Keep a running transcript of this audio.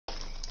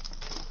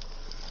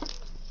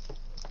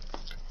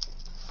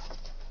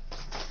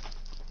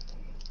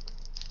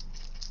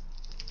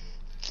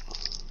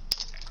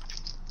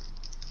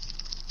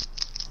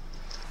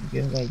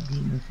You're like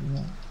demons, you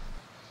know.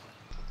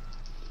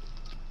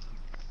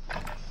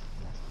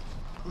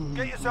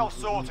 Get yourself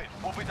sorted.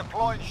 We'll be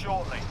deploying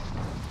shortly.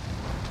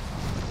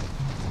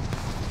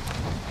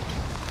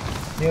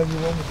 There we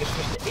want to get to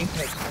the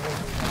Apex.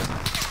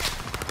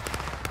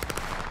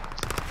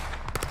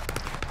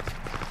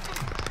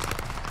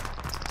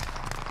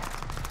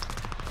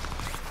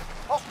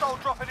 Hostile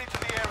dropping into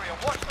the area.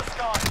 Watch the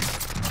skies.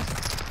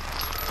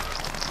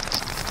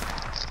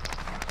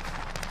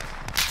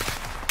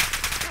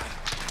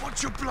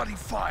 Watch your bloody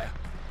fire.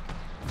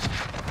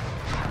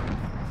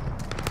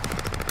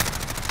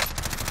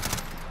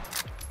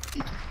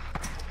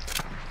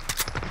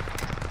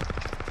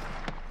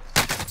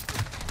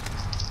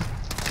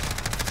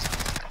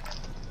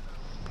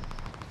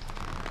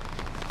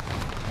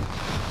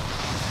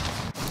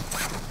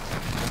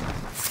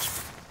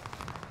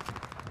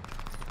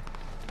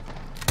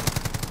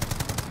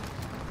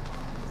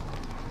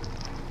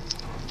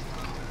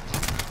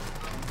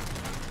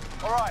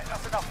 Alright,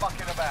 that's enough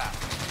fucking about.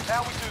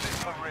 Now we do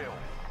this for real.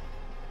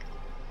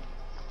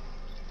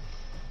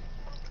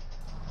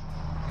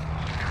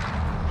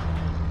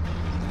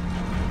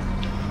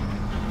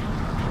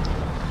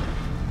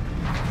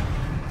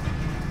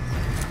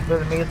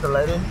 Doesn't make it the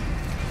lighting.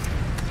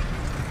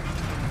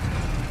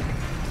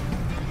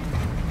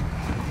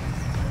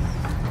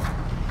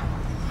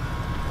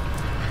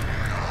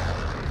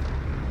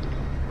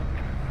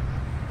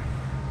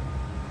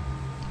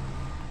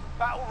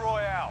 Battle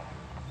Royale.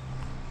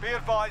 Be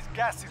advised,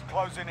 gas is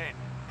closing in.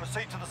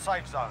 Proceed to the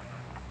safe zone.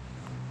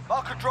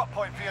 Mark a drop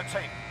point for your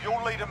team.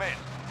 You'll lead them in.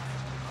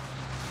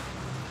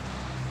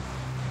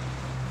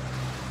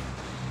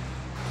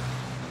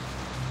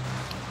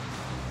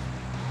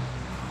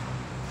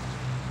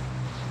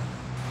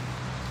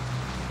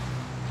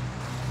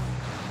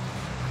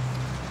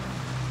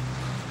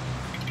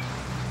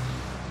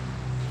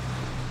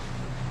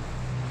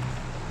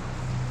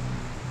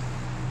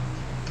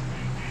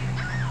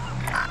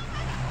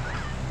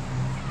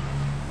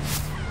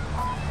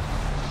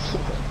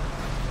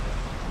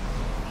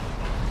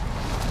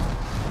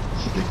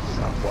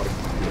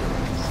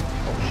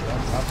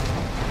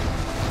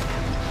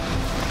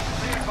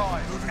 Be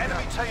advised,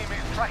 enemy team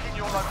is tracking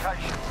your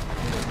location.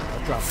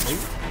 I dropped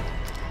late.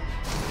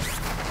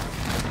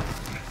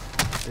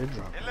 Did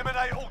drop.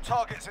 Eliminate all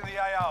targets in the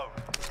AO.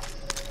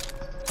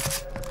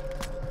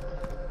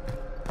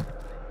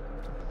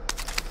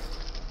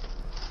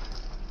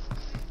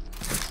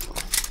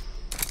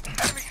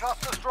 Enemy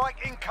cluster strike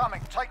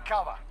incoming. Take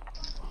cover.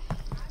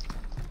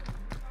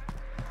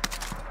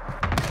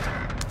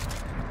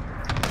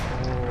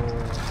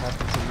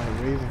 Happened to my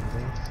Raven,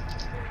 bro.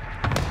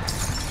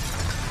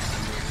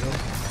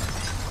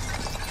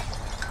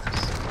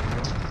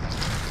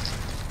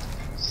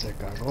 Se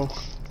cagó.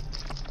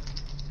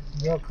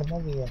 Yo, come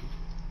over here.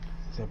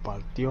 Se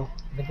partió.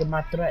 Look at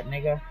my threat,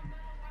 nigga.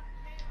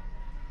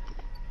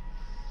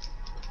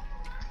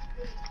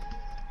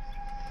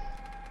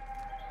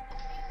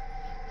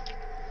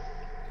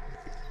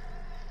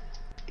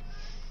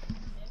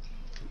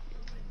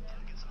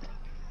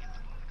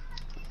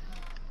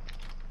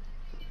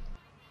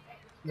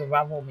 You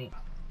rival me.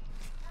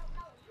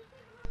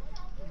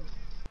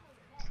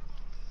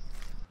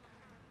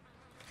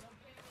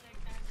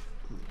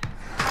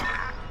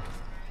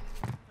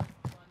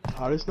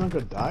 How this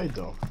nigga died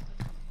though?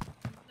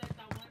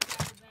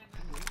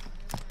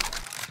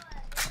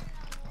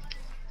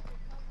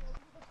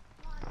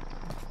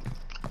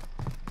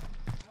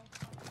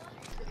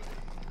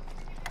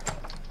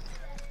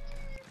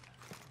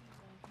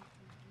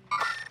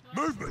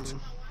 Movement.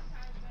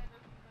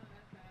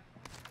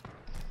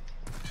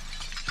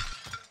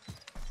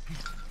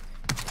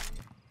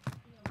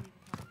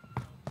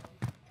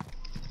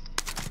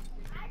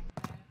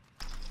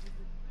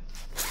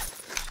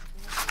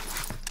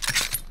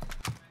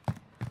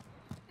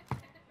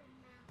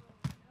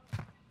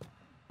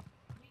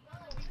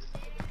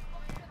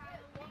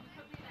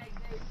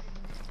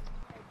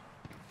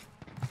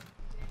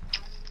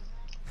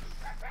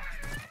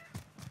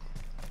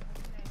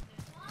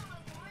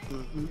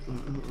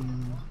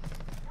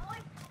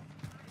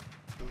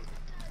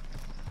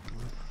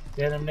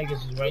 Yeah, them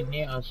niggas is right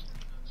near us.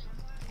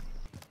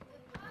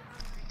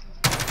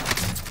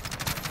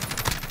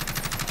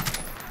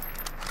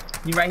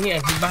 He right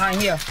here. He's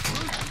behind here.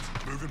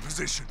 Move in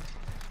position.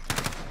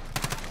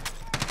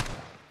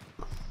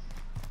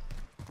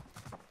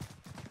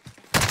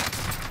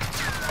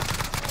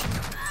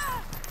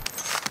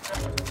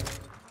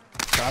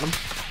 Got him.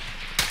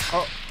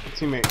 Oh,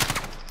 teammate.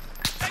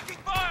 Taking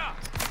fire.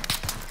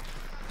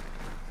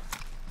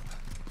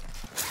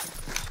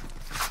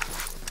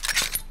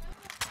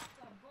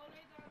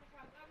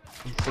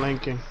 I'm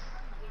flanking.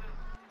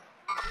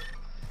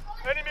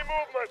 Enemy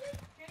movement.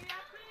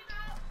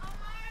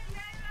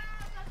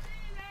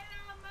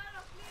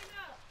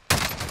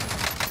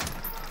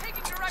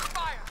 Taking direct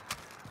fire.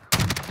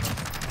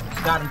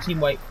 Got him, team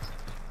white.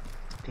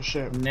 Good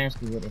shit. I'm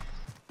nasty with it.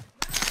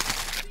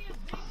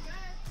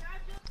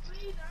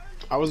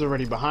 I was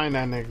already behind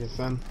that nigga,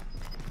 son.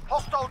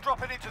 Hostile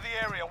dropping into the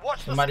area.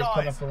 Watch Somebody's the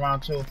coming skies. for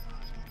round 2.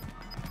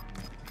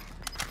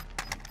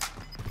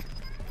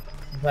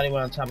 Somebody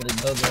went on top of the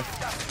building.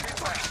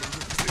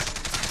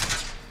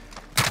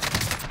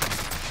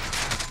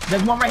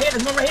 There's one right here.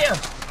 There's one right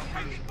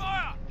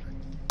here.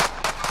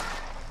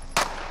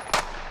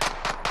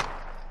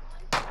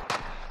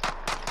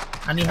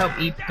 I need help,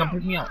 E. Come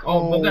pick me up.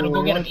 Oh, go get him.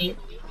 Go get him, E.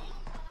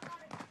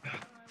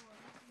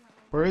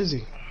 Where is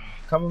he?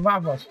 Come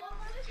revive us.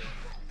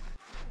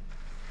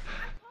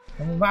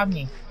 Come revive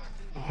me.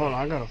 Hold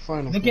on, I gotta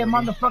find him. Look at him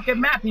on the fucking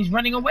map. He's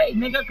running away.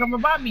 Nigga, come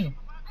revive me.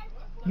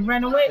 He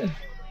ran away.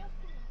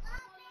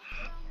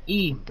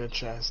 E.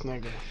 Bitch ass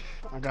nigga.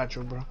 I got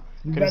you, bro.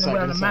 He Get ran inside, away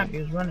get on the map. He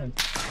inside. was running.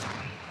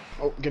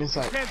 Oh, get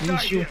inside.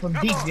 He's shooting from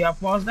deep. See how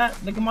far is that?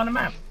 Look him on the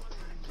map.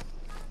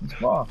 He's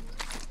far.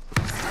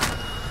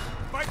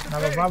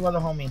 Now revive other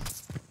homie.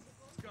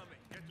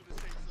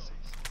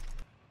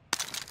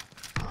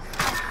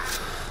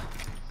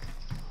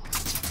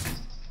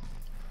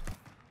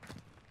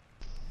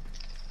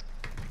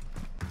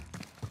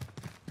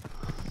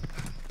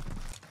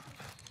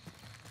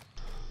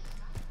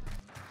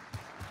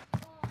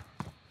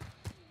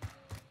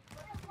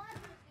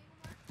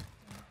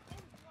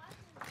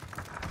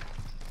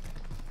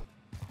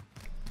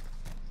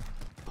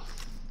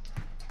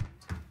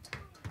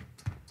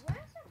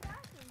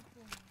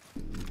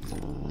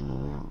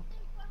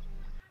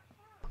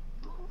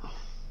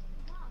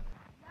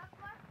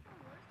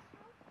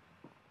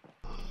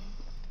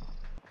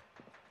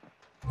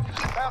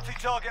 Bounty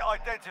target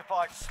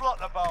identified. Slot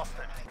the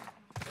bastard.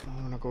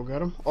 I'm gonna go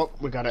get him. Oh,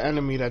 we got an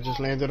enemy that just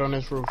landed on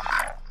this roof.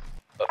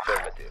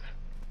 Affirmative.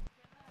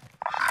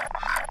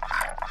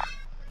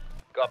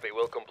 Copy,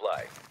 will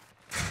comply.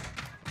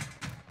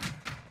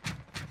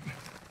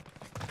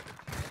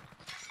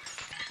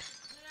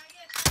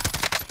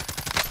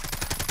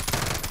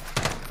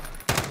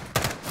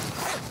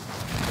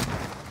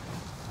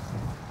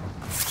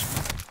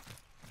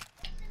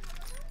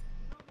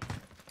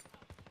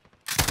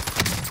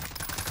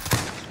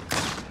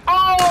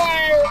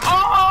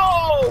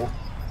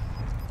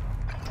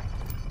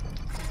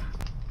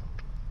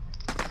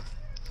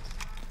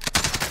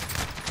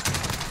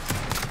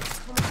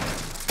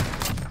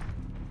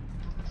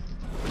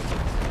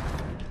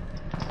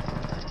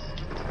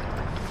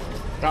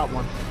 Got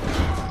one.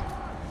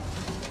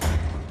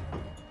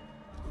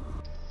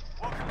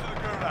 Welcome to the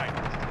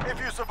Gulag. If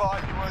you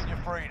survive, you earn your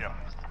freedom.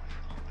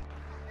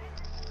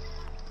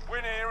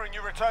 Win here and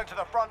you return to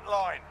the front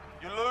line.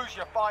 You lose,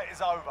 your fight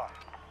is over.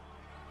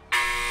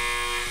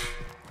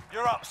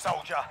 You're up,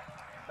 soldier.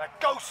 Now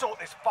go sort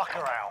this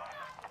fucker out.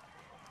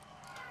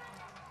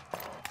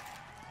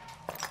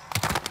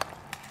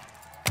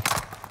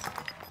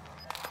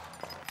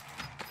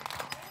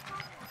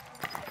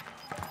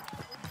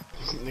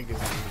 These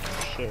niggas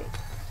ain't shit.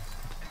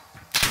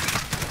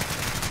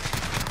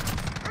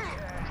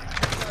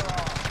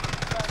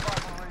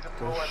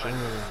 Good shit.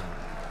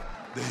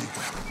 There you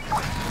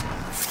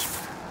go.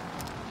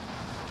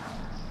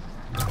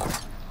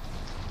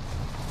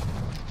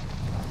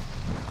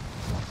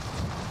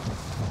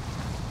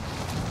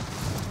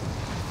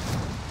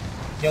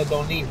 Yo,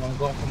 don't leave. I'm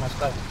going for my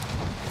stuff.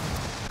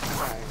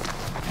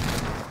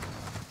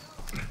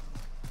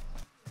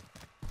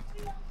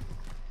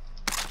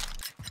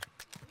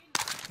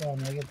 Yo,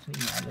 nigga, take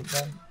my other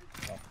gun.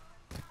 Oh.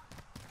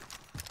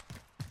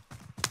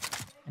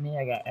 I think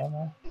I got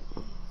ammo.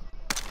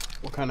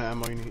 What kind of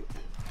ammo you need?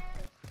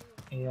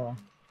 Yeah.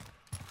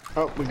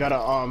 Oh, we got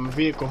a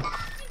vehicle.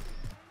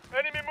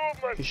 Enemy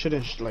movement! He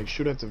shouldn't like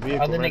shoot at the The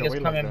vehicle other right away niggas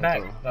like coming that,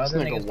 back. though. The This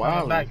other nigga niggas coming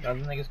wildin'. back. The other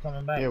niggas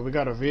coming back. Yeah, we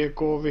got a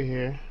vehicle over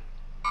here.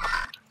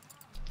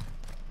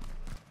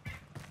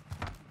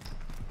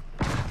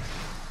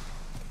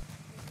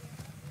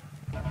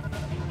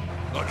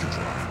 Like a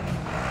truck.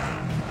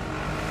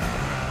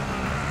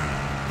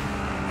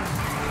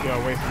 Get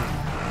away from me.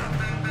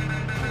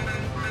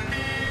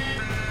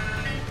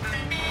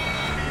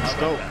 Let's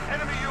go.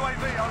 Enemy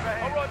UAV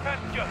overhead. Alright,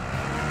 passenger.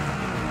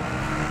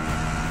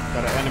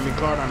 Got an enemy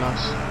guard on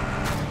us.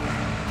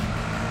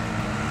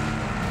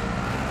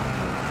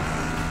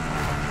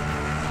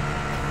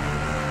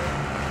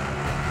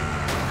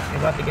 You're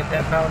about to get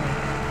that bounty.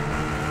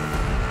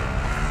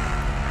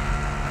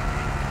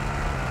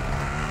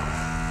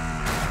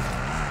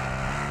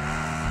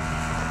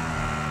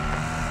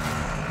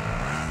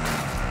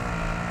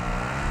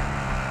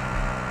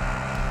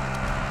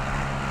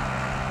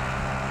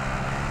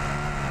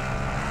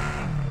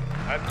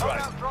 That's Drop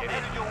right. out, drop Get in.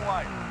 headed your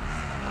way.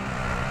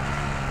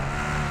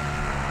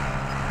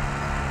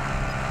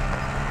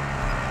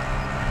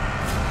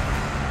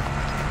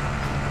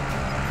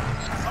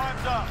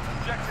 Time's up.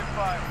 Objective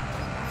failed.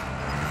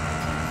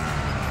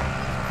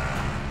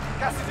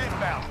 Gas is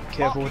inbound.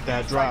 Careful with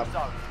that Marking drop. safe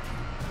zone.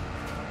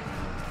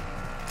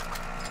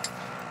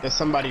 There's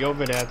somebody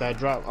over there at that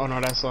drop. Oh no,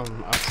 that's I've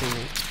seen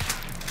it.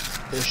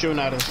 They're shooting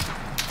at us.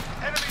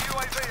 Enemy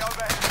UAV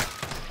overhead.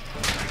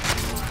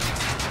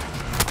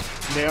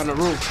 They're on the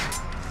roof.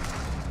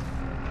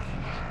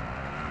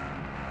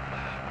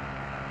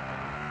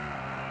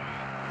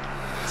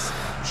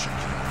 Shit.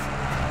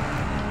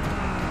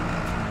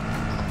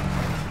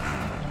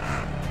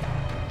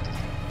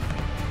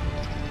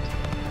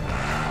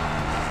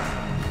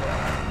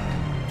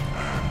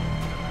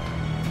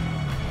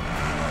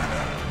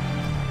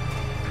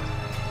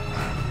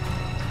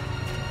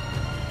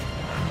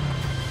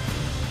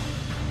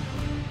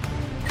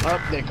 Up,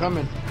 they're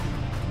coming.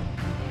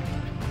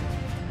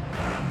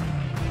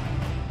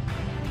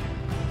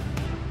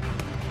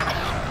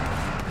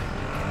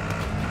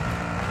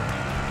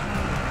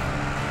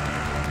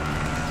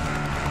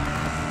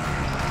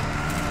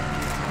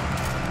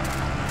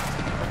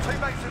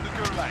 Teammates in the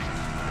gulag.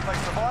 If they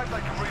survive,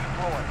 they can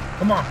redeploy.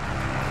 Come on.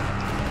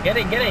 Get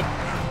it, get it.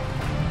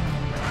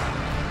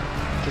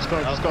 Just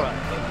go, just go.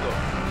 Let's go.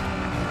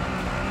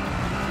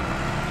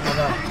 Hold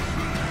on.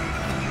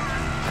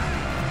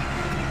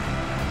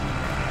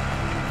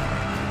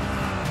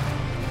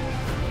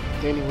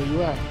 Danny, where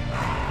you at?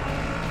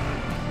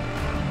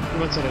 You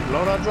went to the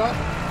loadout drop?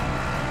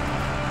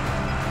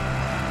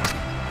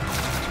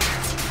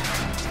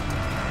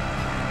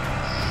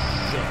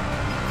 Shit.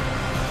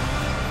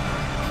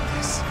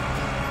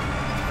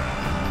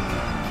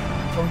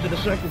 Come to the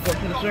circle, come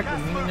to the circle.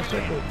 We in the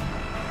circle.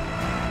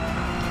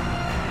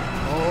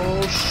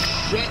 Oh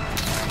shit.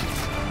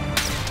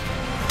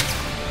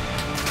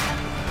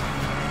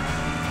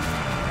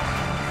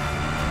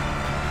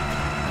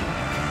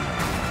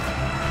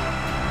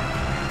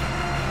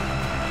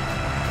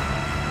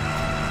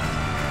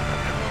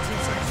 Everyone's in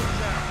safe zone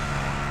now.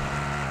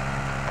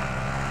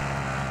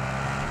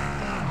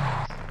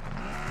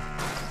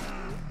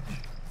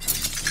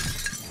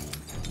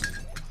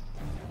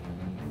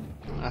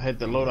 I hit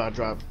the loadout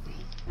drop.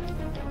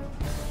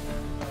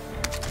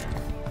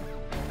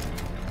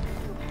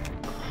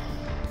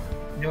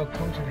 Yo,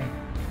 come to me.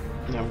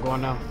 Yeah, I'm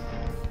going now.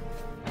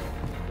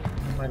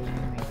 Nobody near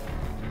me.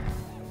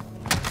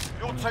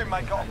 Your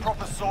teammate got a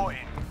proper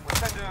sorting. We're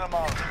sending them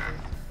over.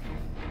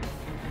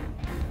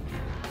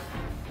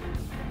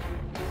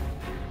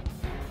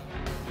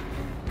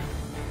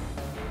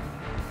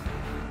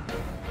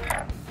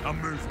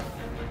 I'm moving.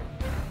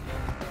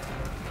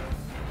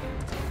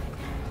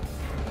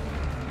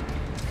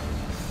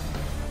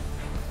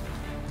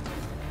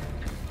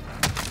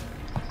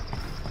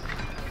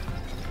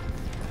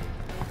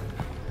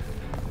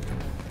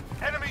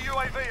 Enemy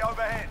UAV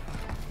overhead.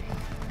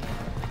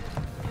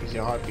 Here's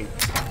your heartbeat.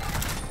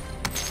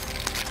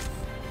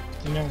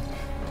 You know.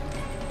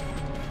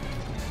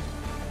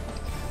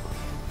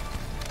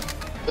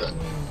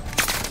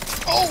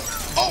 Oh!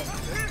 Oh!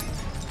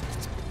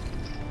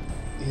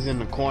 He's in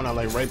the corner,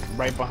 like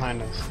right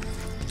behind us.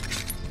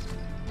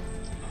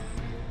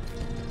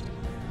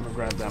 I'm gonna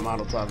grab that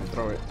Molotov and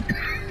throw it.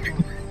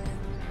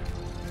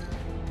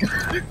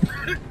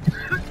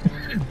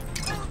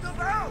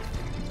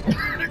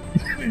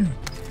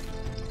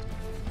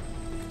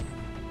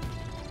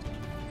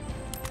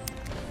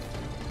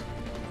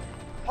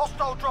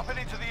 Hostile dropping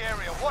into the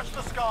area. Watch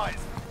the skies.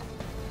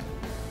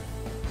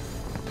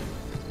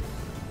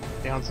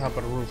 They're on top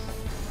of the roof.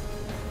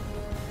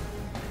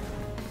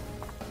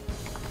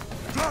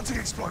 Planting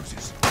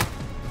explosives.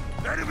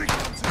 Enemy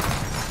contact.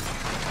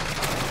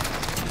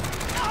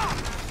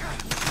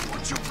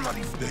 What's your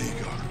bloody... There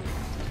you go.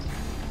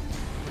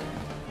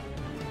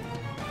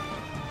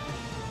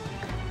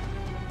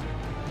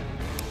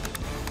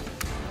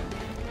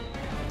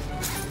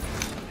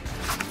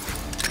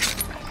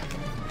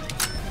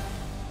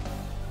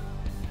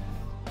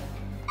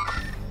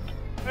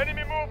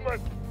 Enemy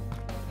movement.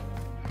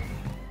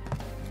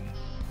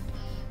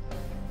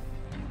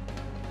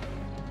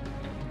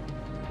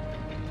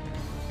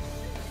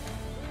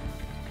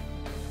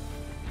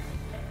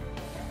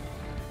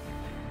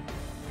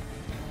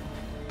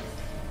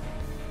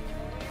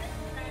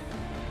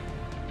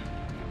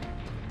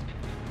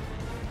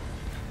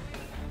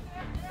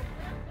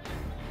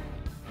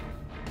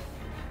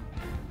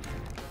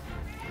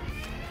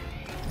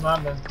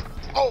 Mama.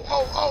 Oh,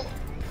 oh, oh!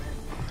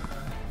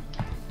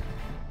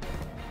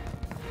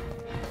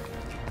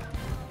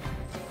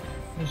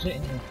 Who's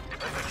hitting you?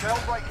 There's a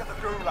jailbreak at the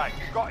gulag.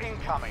 You've got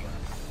incoming.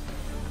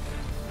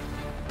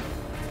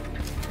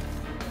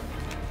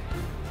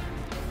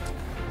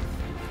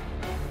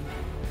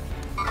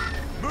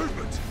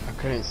 Movement. I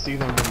couldn't see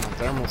them with my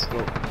thermal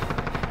scope.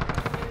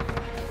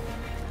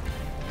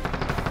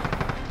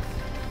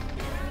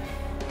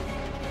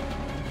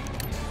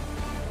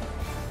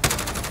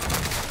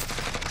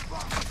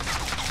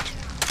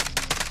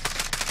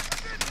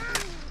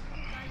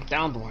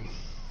 Downed one.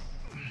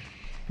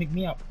 Pick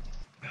me up.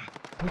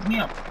 Pick me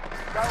up.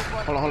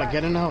 Jailbreak Hold on,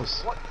 get in the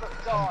house. Watch the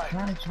sky.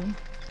 Trying to.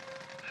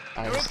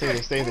 Alright,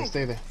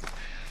 stay there.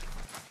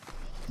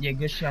 Yeah,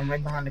 good shit. I'm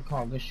right behind the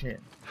car. Good shit.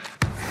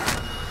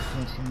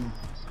 Can't see me.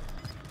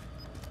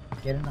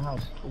 Get in the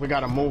house. We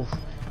gotta move.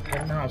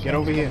 Get in the house. Get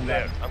over here.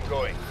 There, I'm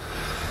going.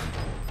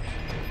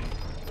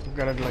 We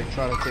gotta like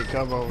try to take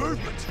cover over here.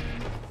 Movement.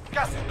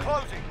 Gas is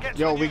closing. Get to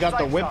Yo, the we new got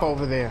the safe whip zone.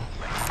 over there.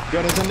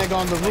 Yo, there's a nigga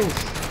on the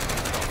roof.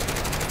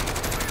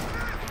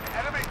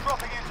 Enemy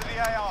dropping into the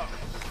AO.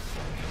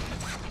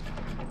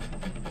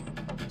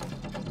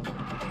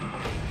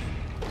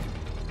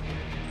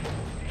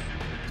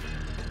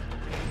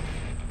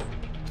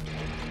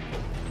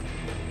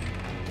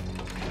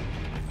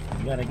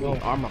 You gotta go.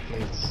 Armor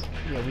plates.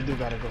 Yeah, we do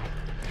gotta go.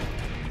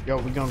 Yo,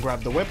 we gonna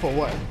grab the whip or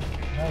what?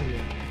 Hell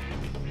yeah.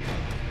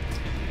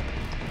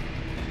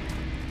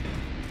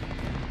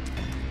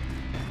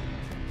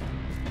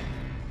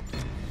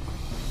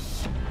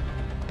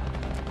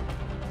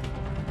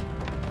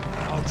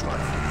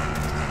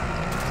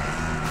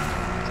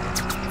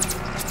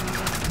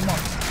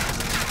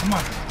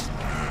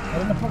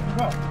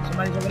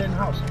 somebody's over there in the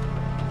house.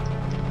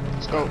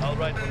 Let's go. All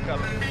right, we're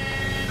coming.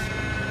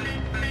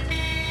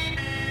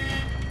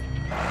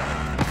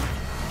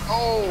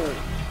 Oh!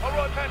 All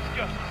right,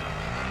 passenger.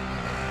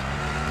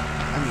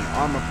 I need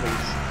armor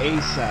plates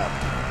ASAP.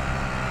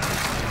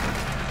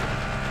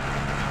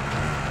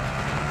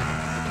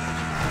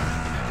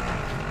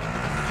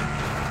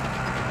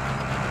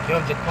 Yo,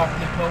 the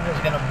coffee clover is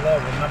gonna blow,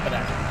 remember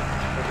that.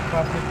 The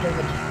coffee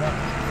clover just went.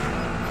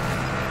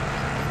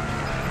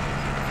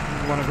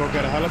 You wanna go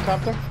get a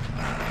helicopter?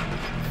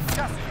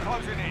 Gas is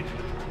closing in.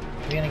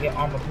 We're gonna get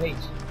armor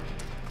plates.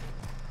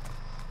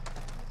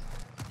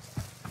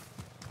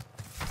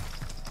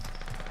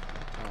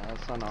 I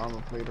found the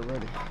armor plate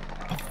already.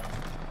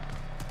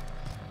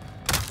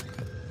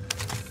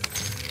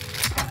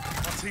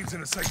 Our team's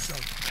in a safe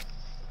zone.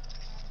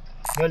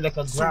 You're like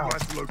a Assault growl.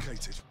 rifle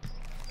located.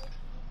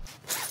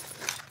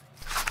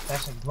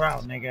 That's a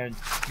growl, nigga.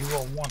 You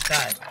won't want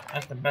that.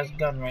 That's the best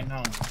gun right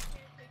now.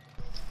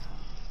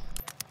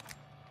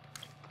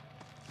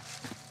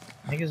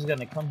 Niggas is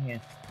gonna come here.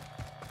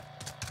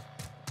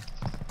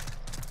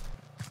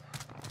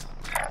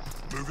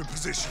 Move in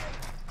position.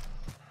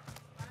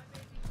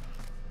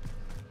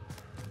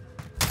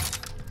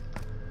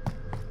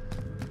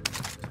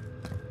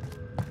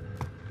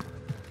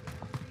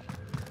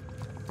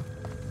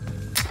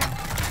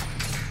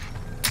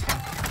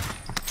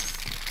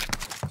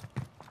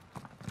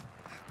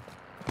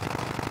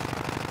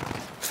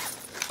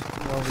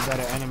 Oh, we got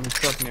an enemy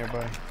truck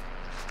nearby.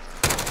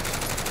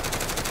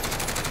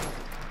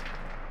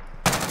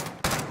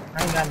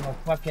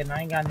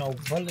 I ain't got no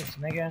bullets,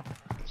 nigga.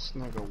 This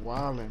nigga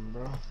wildin',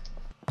 bro.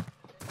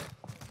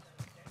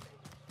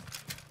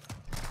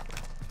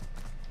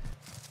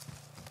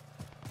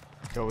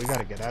 Yo, we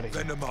gotta get out of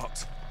here. Vendor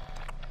marked.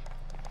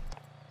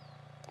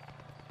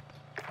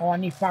 Oh, I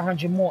need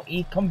 500 more.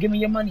 E, come give me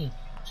your money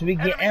so we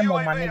get Enemy ammo,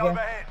 UAV my nigga.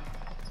 overhead.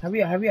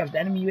 Hurry up, hurry up. The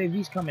enemy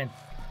UAV's coming.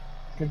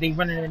 Cause they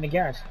running in the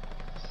gas.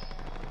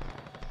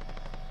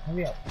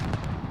 Hurry up.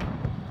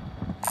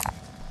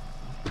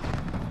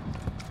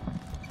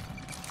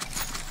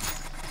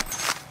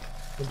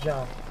 Good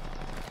job.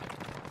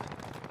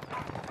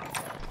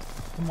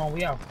 Come on,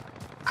 we out.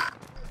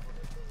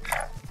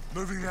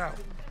 Moving out.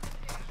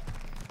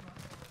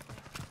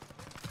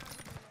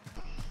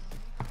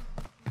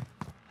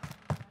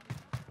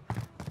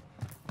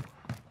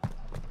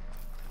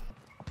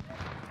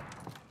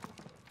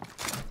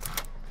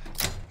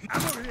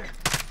 Ammo here.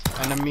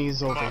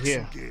 Enemies over Mark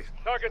here. some gear.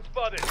 Target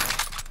spotted.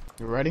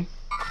 You ready?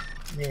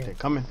 Yeah, They're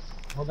coming.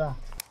 hold on.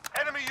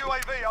 Enemy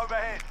UAV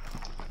overhead.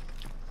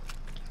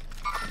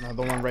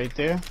 Another one right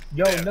there.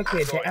 Yo, Yeah, look at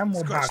the sorry, ammo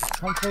scratch. box.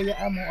 Come fill your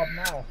ammo up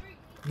now.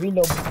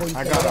 Reload before you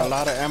I fill it got a up.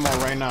 lot of ammo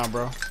right now,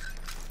 bro.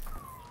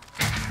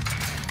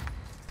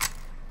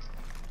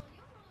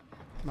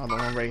 Another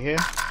one right here.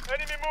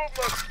 Enemy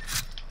movement.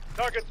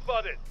 Target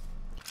spotted.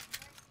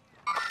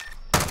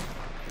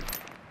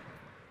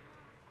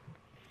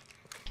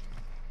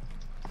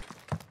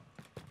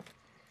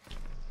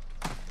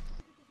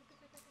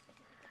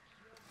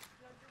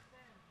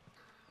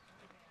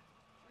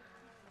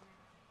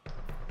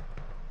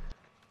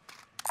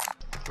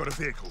 Got a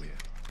vehicle here.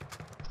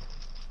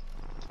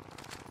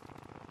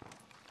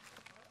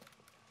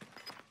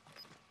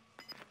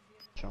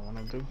 What y'all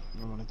wanna do?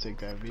 You wanna take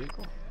that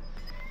vehicle?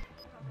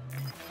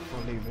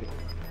 Or leave it?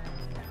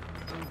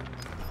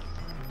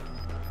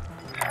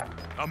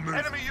 I'm moving.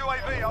 Enemy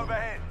UAV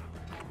overhead.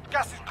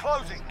 Gas is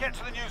closing. Get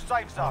to the new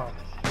safe zone.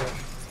 Oh, shit.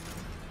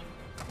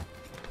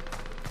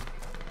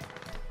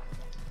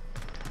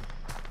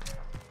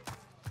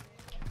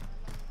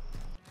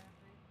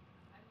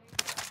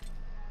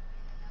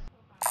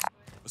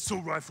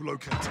 Assault rifle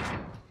located.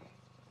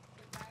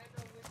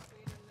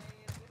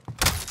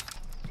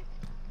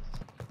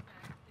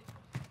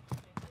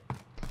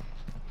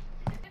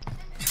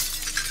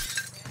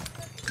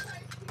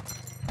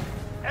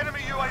 Enemy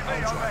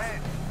UAV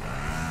overhead.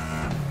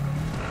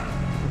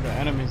 The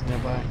enemies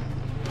nearby.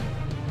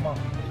 Come on,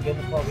 let's get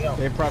the fuck out.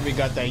 They probably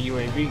got that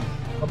UAV.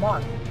 Come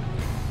on.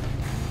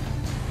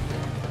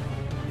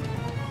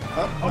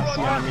 Oh, I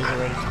see enemies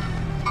already.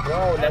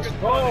 Bro, let's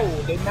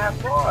go. They not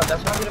far.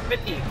 That's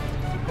 150.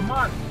 Come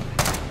on.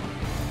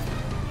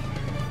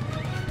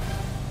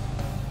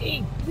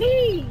 Hey,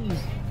 please.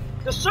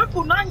 The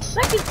circle 9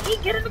 seconds. E,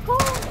 get in the car.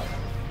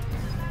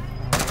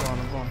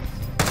 I'm going.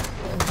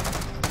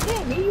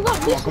 Yeah, man, you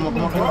want Come on.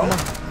 bro.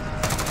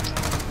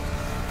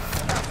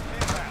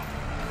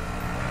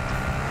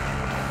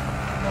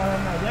 No,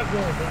 you're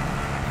good, man.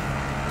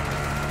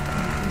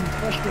 You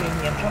frustrating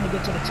me. I'm trying to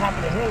get to the top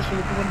of the hill so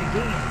we can win the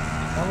game.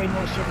 I already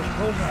know the circle's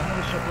closing. I know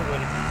the circle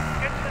already.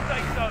 Get to the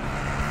safe zone.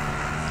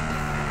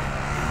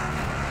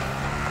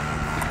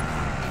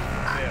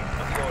 There,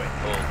 I'm going.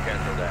 Oh,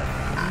 cancel that.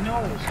 He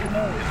knows. He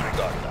knows.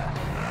 Disregard that.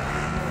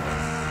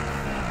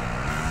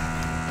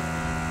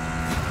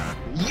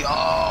 Yo!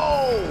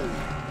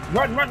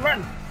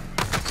 Run.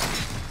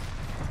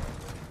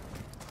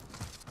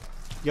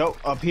 Yo,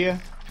 up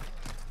here.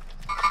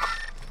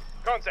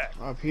 Contact.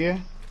 Up here.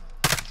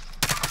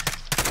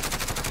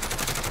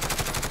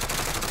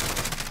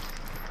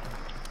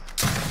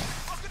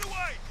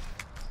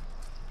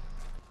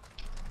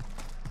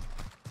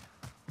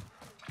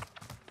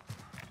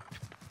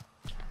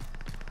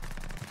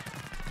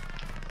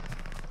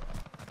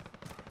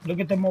 Look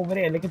at them over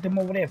there. Look at them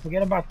over there.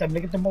 Forget about them.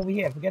 Look at them over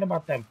here. Forget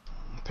about them.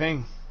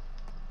 Ping.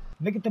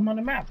 Look at them on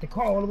the map. The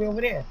car all the way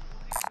over there.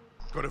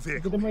 Got a Look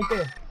vehicle. at them right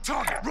there.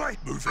 Target right.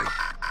 Moving.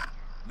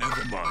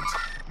 Never mind.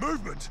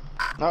 Movement.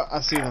 Oh,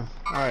 I see them.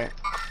 Alright.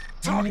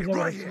 Target Enemies over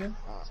right there, here.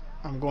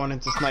 I'm going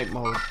into snipe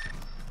mode.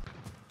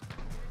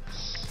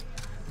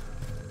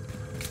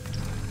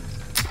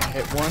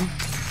 Hit one.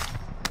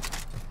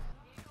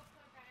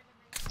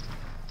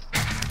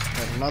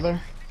 Hit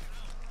another.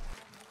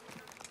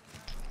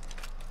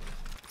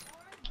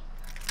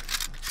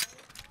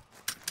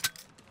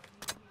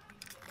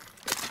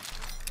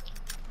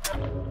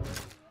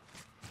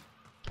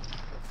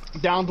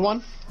 Downed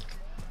one.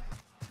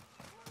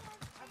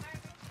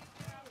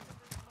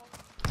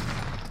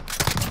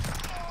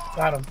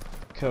 Got him.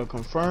 Kill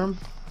confirmed.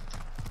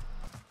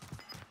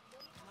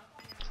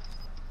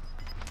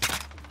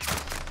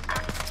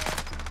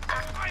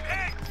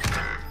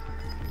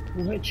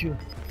 Who hit you?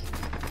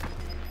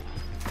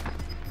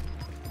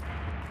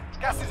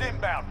 Gas is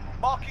inbound.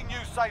 Marking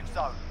new safe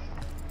zone.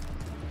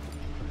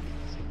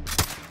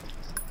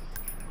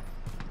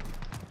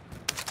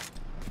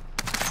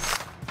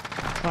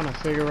 Trying to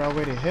figure out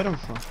where to hit him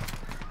from.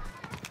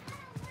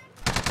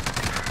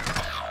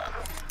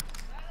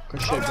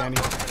 Good shit, Danny.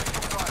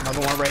 Another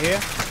one right here.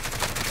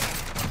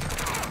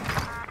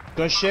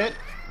 Good shit.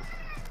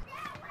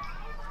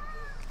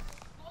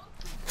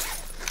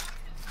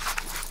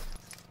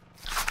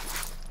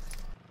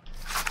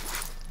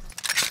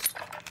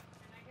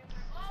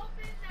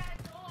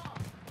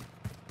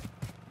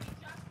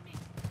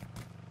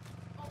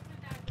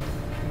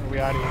 We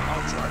out of here.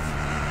 I'll drive.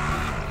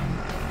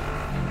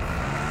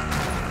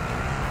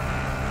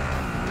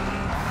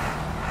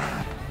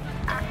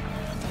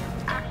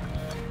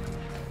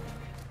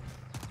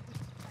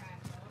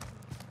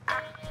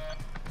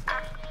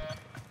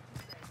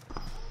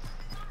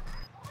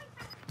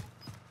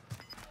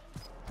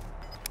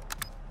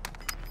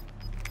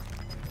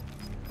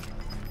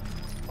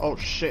 Oh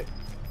shit.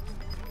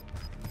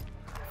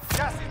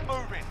 Gas is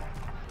moving.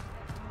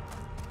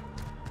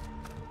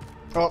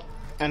 Oh,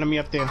 enemy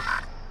up there.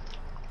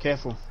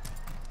 Careful.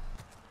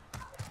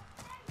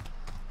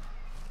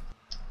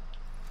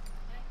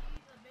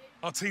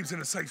 Our team's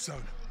in a safe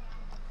zone.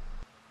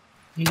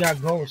 He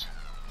got ghosts.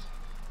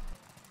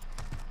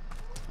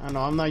 I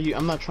know. I'm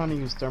not trying to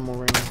use thermal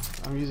ring.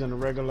 I'm using a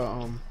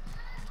regular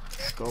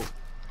scope.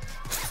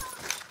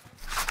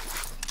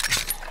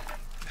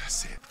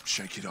 That's it.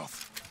 Shake it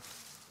off.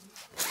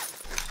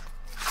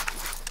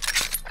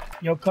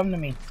 Yo, come to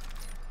me.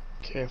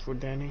 Careful,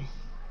 Danny.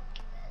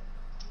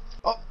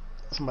 Oh,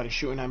 somebody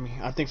shooting at me.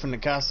 I think from the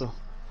castle.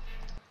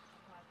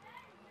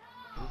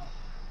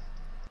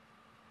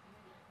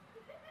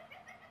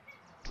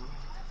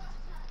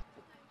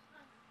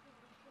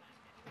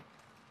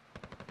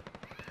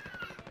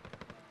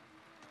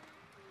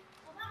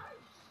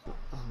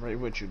 I'm right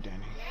with you,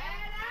 Danny.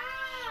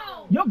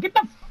 Yo, get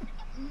the.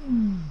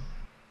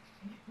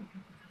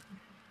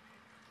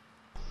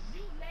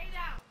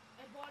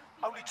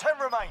 Only 10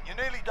 remain. You're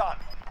nearly done.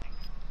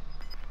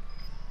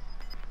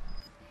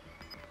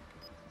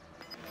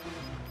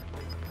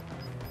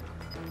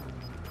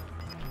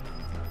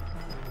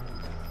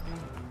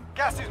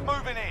 Gas is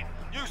moving in.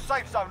 New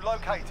safe zone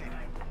located.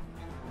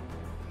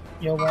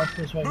 Yo, watch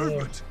this right here.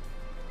 Movement.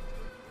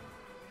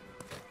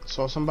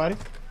 Saw somebody?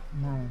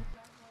 No.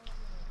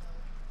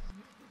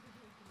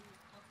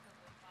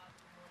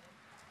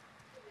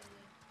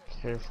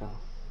 Careful.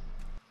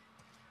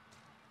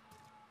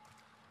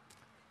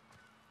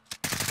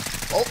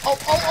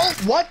 Oh,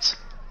 what?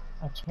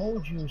 I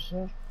told you,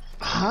 sir.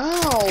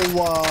 How?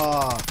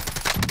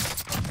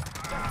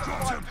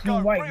 Time to You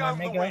go. white, Bring my home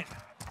the nigga. win.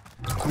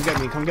 Come get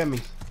me, come get me.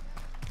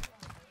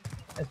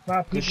 There's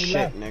 5 Good people shit,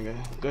 left.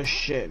 nigga. Good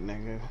shit,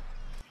 nigga.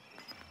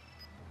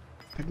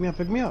 Pick me up,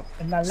 pick me up.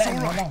 I'm not It's letting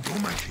all him right. know.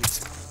 We'll make it.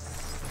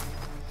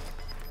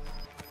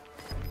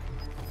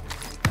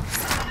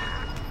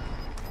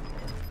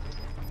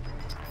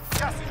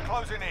 Gas is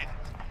closing in.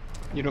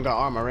 You don't got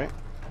armor, right?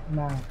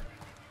 Nah.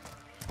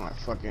 Alright,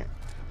 fuck it.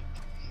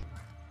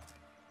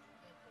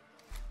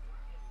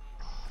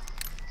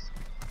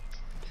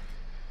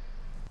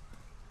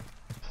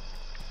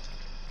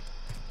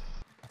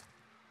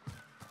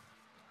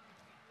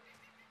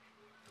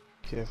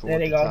 Careful There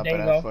with they the go, top there of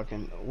you that go.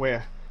 fucking...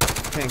 Where?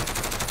 Ping.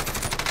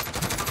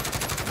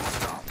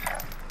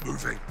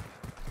 Moving.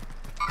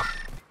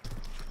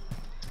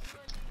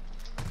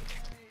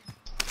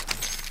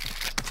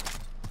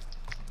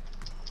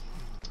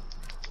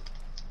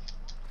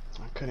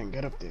 I couldn't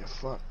get up there,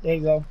 fuck. There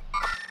you go.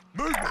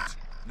 Movement.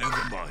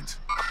 Never mind.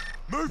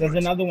 Movement. There's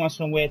another one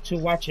somewhere too.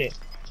 Watch it.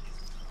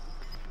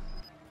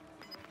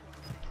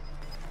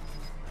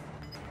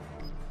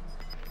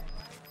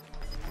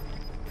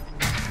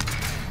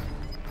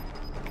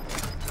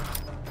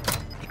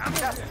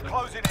 Gas is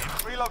closing in.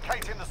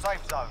 Relocating the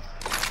safe zone.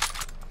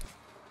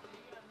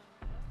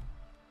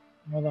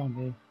 Hold on,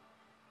 dude.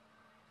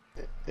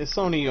 It's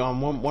only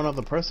one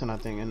other person, I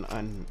think,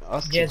 and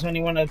us two. Yeah, it's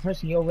only one other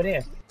person. He over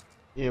there.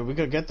 Yeah, we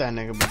could get that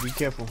nigga, but be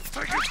careful.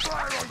 Taking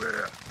fire over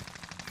here.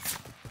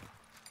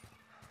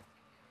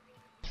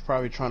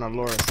 probably trying to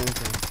lure us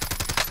into.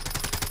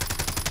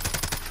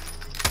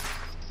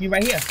 You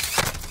right here.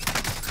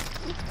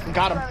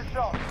 Got him.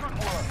 Shot. Good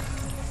work.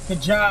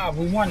 Good job.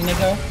 We won,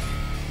 nigga.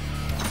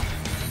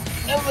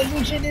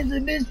 Evolution is a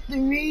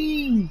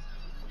mystery.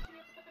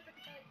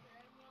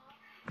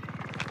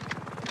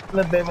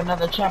 Look, babe,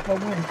 another chopper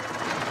win.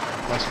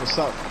 That's what's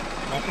up.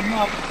 Knock him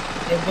up.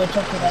 Let's go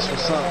talk to that That's nigga.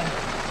 what's up.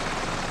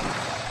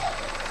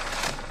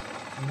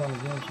 I'm going to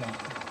good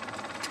shot.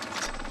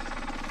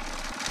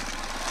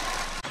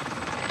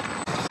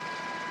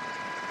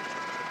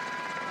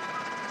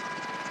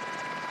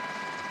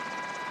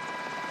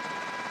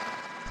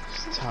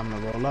 It's time to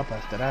roll up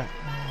after that.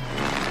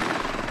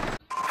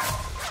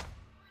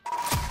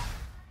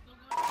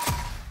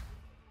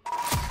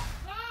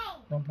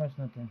 Don't press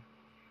nothing.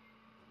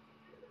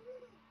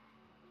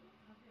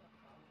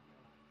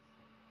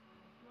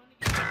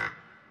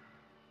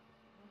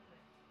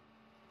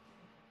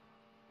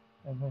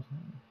 Don't press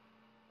nothing.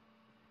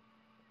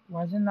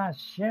 Why is it not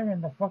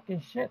sharing the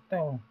fucking shit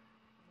though?